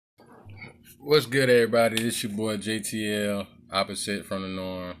What's good, everybody? This your boy JTL, opposite from the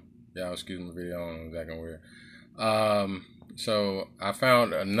norm. Y'all excuse my video, I don't know exactly where. So I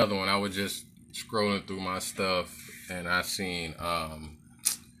found another one. I was just scrolling through my stuff, and I seen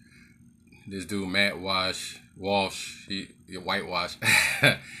this dude Matt Walsh, he whitewash.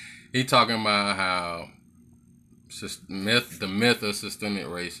 He talking about how the myth of systemic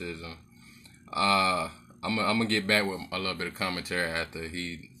racism. Uh, I'm gonna get back with a little bit of commentary after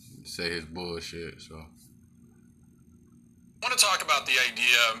he say his bullshit. So I want to talk about the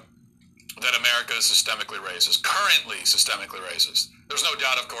idea that America is systemically racist, currently systemically racist. There's no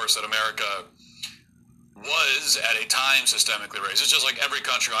doubt, of course, that America was at a time systemically racist, just like every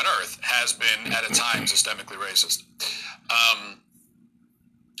country on earth has been at a time systemically racist.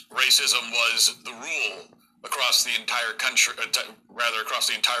 Racism was the rule across the entire country, rather across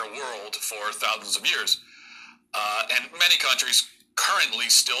the entire world for thousands of years. And many countries currently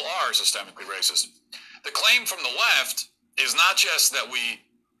still are systemically racist. The claim from the left is not just that we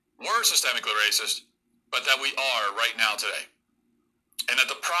were systemically racist, but that we are right now today. And that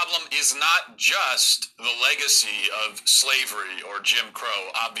the problem is not just the legacy of slavery or Jim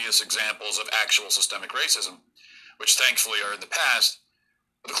Crow, obvious examples of actual systemic racism, which thankfully are in the past.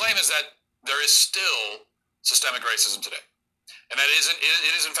 But the claim is that there is still systemic racism today. And that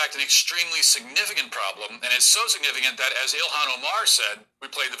it is in fact an extremely significant problem. And it's so significant that, as Ilhan Omar said, we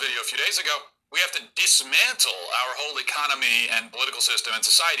played the video a few days ago, we have to dismantle our whole economy and political system and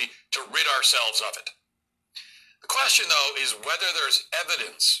society to rid ourselves of it. The question, though, is whether there's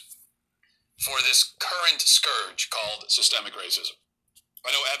evidence for this current scourge called systemic racism.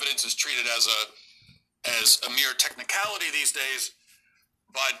 I know evidence is treated as a mere technicality these days,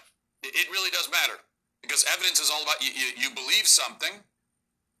 but it really does matter. Because evidence is all about you believe something.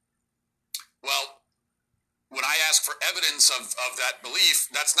 Well, when I ask for evidence of that belief,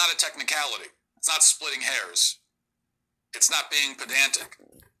 that's not a technicality. It's not splitting hairs. It's not being pedantic.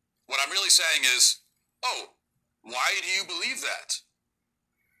 What I'm really saying is, oh, why do you believe that?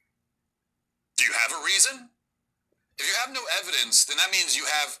 Do you have a reason? If you have no evidence, then that means you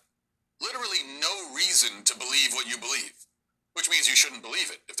have literally no reason to believe what you believe, which means you shouldn't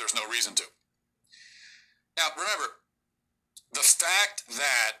believe it if there's no reason to. Now, remember, the fact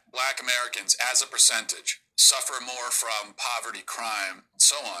that Black Americans, as a percentage, suffer more from poverty, crime, and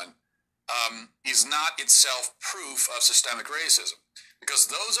so on, is not itself proof of systemic racism, because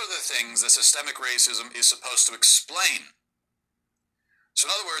those are the things that systemic racism is supposed to explain. So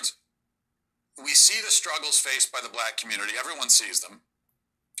in other words, we see the struggles faced by the Black community. Everyone sees them.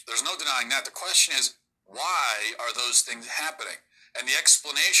 There's no denying that. The question is, why are those things happening? And the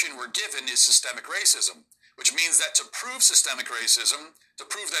explanation we're given is systemic racism, which means that to prove systemic racism, to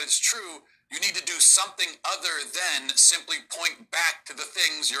prove that it's true, you need to do something other than simply point back to the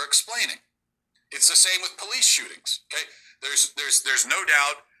things you're explaining. It's the same with police shootings. Okay, there's no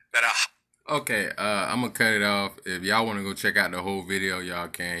doubt that okay, I'm gonna cut it off. If y'all want to go check out the whole video, y'all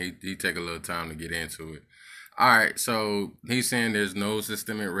can. He take a little time to get into it. All right, so he's saying there's no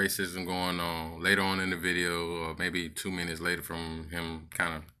systemic racism going on. Later on in the video, or maybe 2 minutes later from him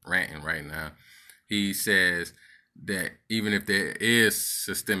kind of ranting right now, he says that even if there is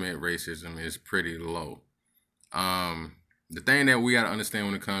systemic racism, it's pretty low. The thing that we got to understand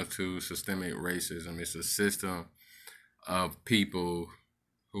when it comes to systemic racism, it's a system of people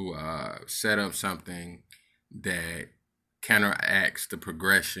who set up something that counteracts the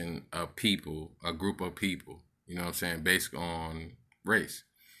progression of people, a group of people, you know what I'm saying, based on race.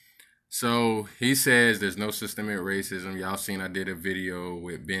 So he says there's no systemic racism. Y'all seen I did a video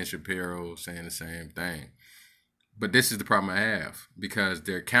with Ben Shapiro saying the same thing. But this is the problem I have, because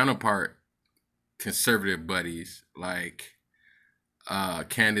their counterpart conservative buddies like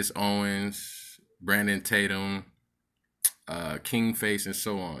Candace Owens, Brandon Tatum, Kingface, and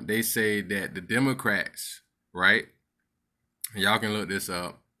so on, they say that the Democrats, right? Y'all can look this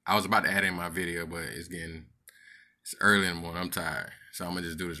up. I was about to add in my video, but it's early in the morning. I'm tired. So I'm going to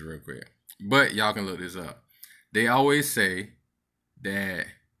just do this real quick. But y'all can look this up. They always say that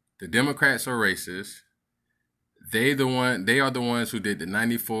the Democrats are racist. They are the ones who did the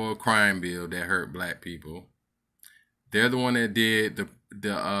 94 crime bill that hurt Black people. They're the one that did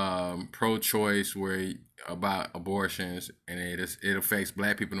the pro-choice where about abortions, and it affects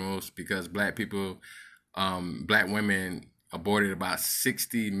Black people the most because Black people, Black women aborted about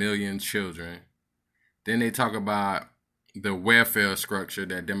 60 million children. Then they talk about the welfare structure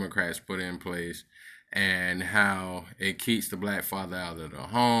that Democrats put in place and how it keeps the Black father out of the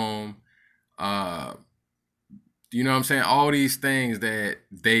home. You know what I'm saying? All these things that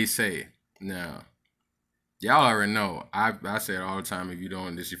they say. Now, Y'all already know. I say it all the time. If you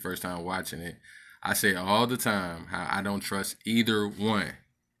don't, this is your first time watching it. I say it all the time how I don't trust either one.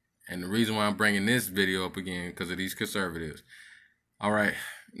 And the reason why I'm bringing this video up again because of these conservatives. All right.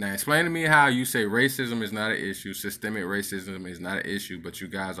 Now explain to me how you say racism is not an issue, systemic racism is not an issue, but you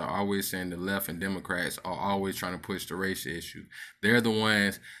guys are always saying the left and Democrats are always trying to push the race issue. They're the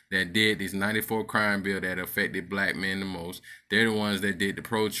ones that did this 94 crime bill that affected black men the most. They're the ones that did the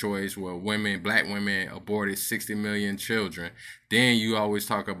pro-choice where black women aborted 60 million children. Then you always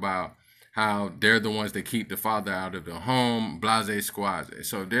talk about how they're the ones that keep the father out of the home, blase squads.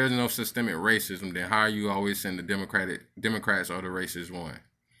 So if there's no systemic racism, then how are you always saying the Democrats are the racist one?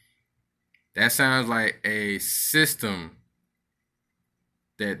 That sounds like a system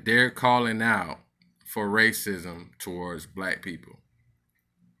that they're calling out for racism towards black people.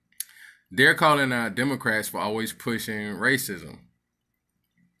 They're calling out Democrats for always pushing racism.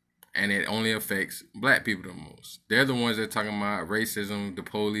 And it only affects black people the most. They're the ones that are talking about racism, the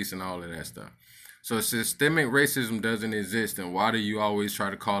police, and all of that stuff. So if systemic racism doesn't exist, then why do you always try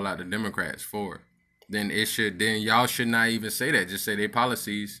to call out the Democrats for it? Then y'all should not even say that. Just say their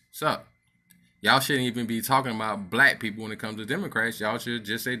policies suck. Y'all shouldn't even be talking about black people when it comes to Democrats. Y'all should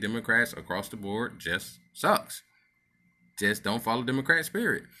just say Democrats across the board just sucks. Just don't follow Democrat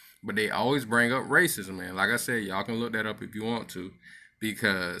spirit. But they always bring up racism, man. Like I said, y'all can look that up if you want to,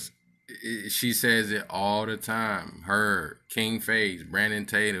 because she says it all the time. Her, King Faze, Brandon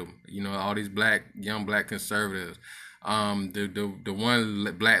Tatum, all these young black conservatives. The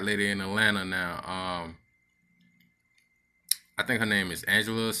one black lady in Atlanta now, I think her name is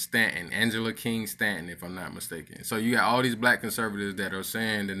Angela King Stanton, if I'm not mistaken. So you got all these black conservatives that are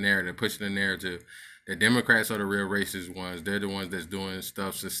saying the narrative, pushing the narrative that Democrats are the real racist ones. They're the ones that's doing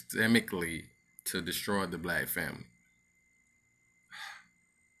stuff systemically to destroy the black family.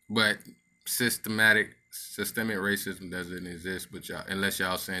 But systemic racism doesn't exist, but unless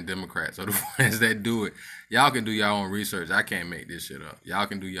y'all saying Democrats are the ones that do it. Y'all can do your own research. I can't make this shit up. Y'all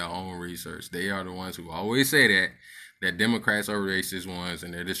can do your own research. They are the ones who always say that Democrats are racist ones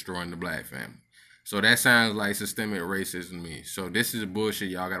and they're destroying the black family. So that sounds like systemic racism to me. So this is bullshit.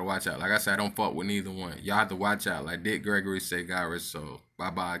 Y'all gotta watch out. Like I said, I don't fuck with neither one. Y'all have to watch out. Like Dick Gregory said, God rest his soul.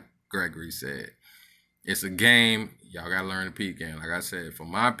 Bye-bye Gregory said. It's a game. Y'all gotta learn the peep game. Like I said, for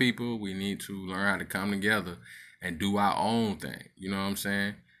my people, we need to learn how to come together and do our own thing. You know what I'm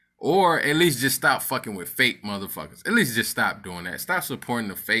saying? Or at least just stop fucking with fake motherfuckers. At least just stop doing that. Stop supporting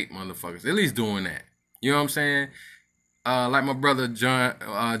the fake motherfuckers. At least doing that. You know what I'm saying? Like my brother John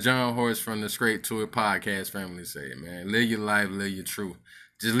Horst from the Straight to It podcast family said, man, live your life, live your truth.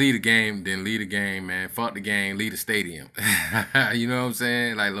 Just lead the game, then lead the game, man. Fuck the game, lead the stadium. You know what I'm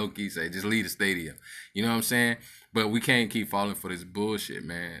saying? Like low-key say, just lead the stadium. You know what I'm saying? But we can't keep falling for this bullshit,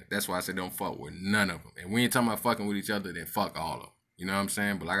 man. That's why I said don't fuck with none of them. And we ain't talking about fucking with each other, then fuck all of them. You know what I'm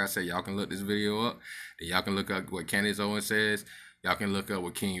saying? But like I said, y'all can look this video up. Then y'all can look up what Candace Owen says. Y'all can look up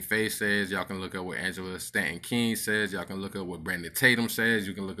what King Faze says. Y'all can look up what Angela Stanton King says. Y'all can look up what Brandon Tatum says.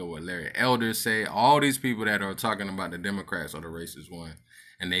 You can look up what Larry Elder say. All these people that are talking about the Democrats are the racist one.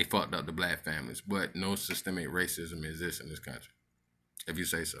 And they fucked up the black families. But no systemic racism exists in this country. If you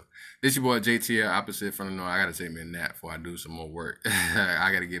say so. This your boy JTL, opposite from the north. I got to take me a nap before I do some more work.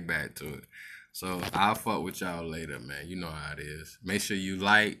 I got to get back to it. So I'll fuck with y'all later, man. You know how it is. Make sure you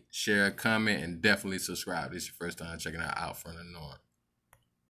like, share, comment, and definitely subscribe. This is your first time checking out from the north.